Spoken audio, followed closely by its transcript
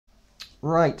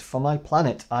Right, for my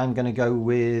planet, I'm going to go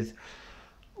with...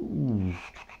 Ooh,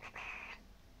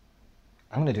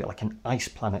 I'm going to do it like an ice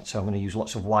planet, so I'm going to use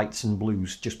lots of whites and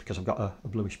blues just because I've got a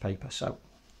bluish paper. So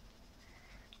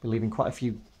we're leaving quite a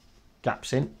few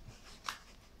gaps in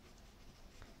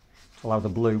to allow the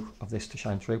blue of this to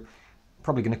shine through.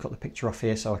 Probably going to cut the picture off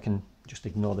here so I can just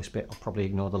ignore this bit. I'll probably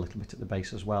ignore the little bit at the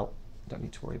base as well. Don't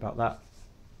need to worry about that.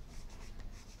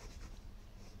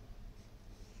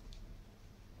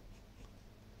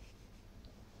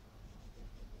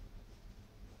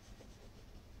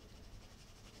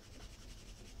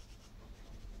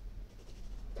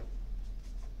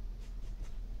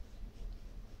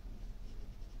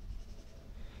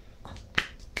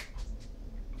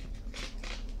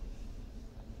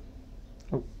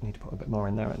 Oh, need to put a bit more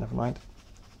in there, never mind.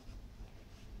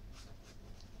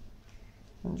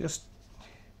 And just,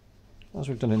 as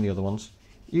we've done in the other ones,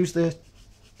 use the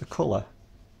colour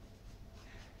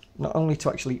not only to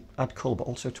actually add colour but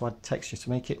also to add texture to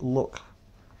make it look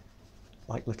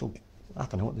like little, I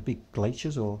don't know what they'd be,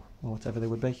 glaciers or whatever they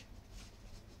would be.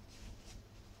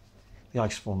 The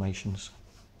ice formations.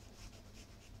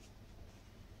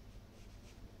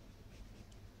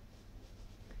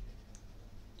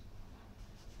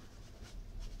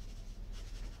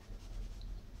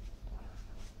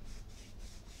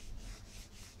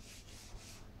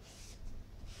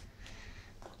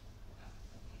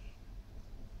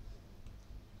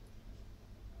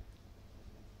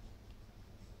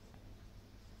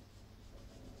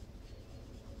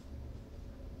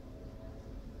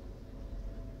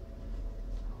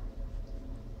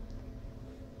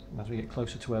 As we get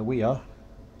closer to where we are,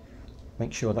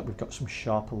 make sure that we've got some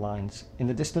sharper lines. In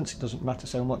the distance it doesn't matter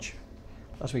so much.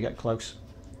 As we get close,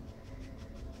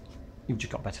 you've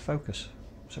just got better focus,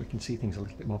 so we can see things a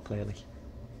little bit more clearly.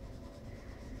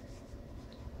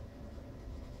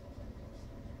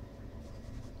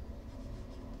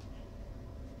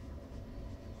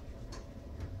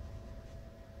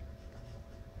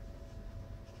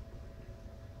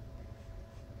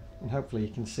 And hopefully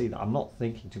you can see that I'm not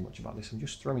thinking too much about this, I'm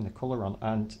just throwing the colour on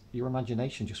and your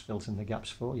imagination just fills in the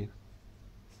gaps for you.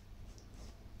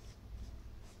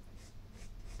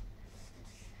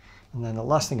 And then the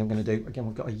last thing I'm going to do, again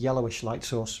we've got a yellowish light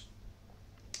source,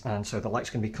 and so the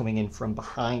light's going to be coming in from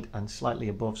behind and slightly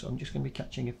above, so I'm just going to be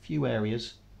catching a few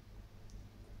areas.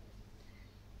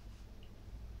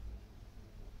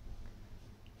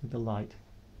 With the light.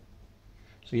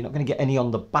 So you're not going to get any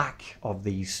on the back of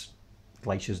these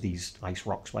glaciers, these ice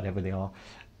rocks, whatever they are,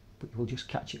 but you'll just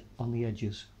catch it on the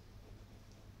edges.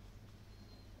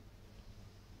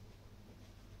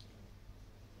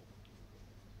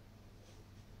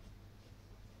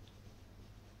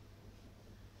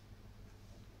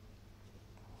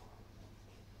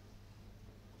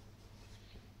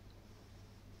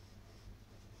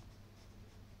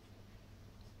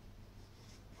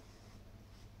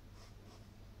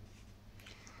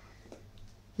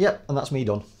 Yep, and that's me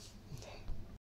done.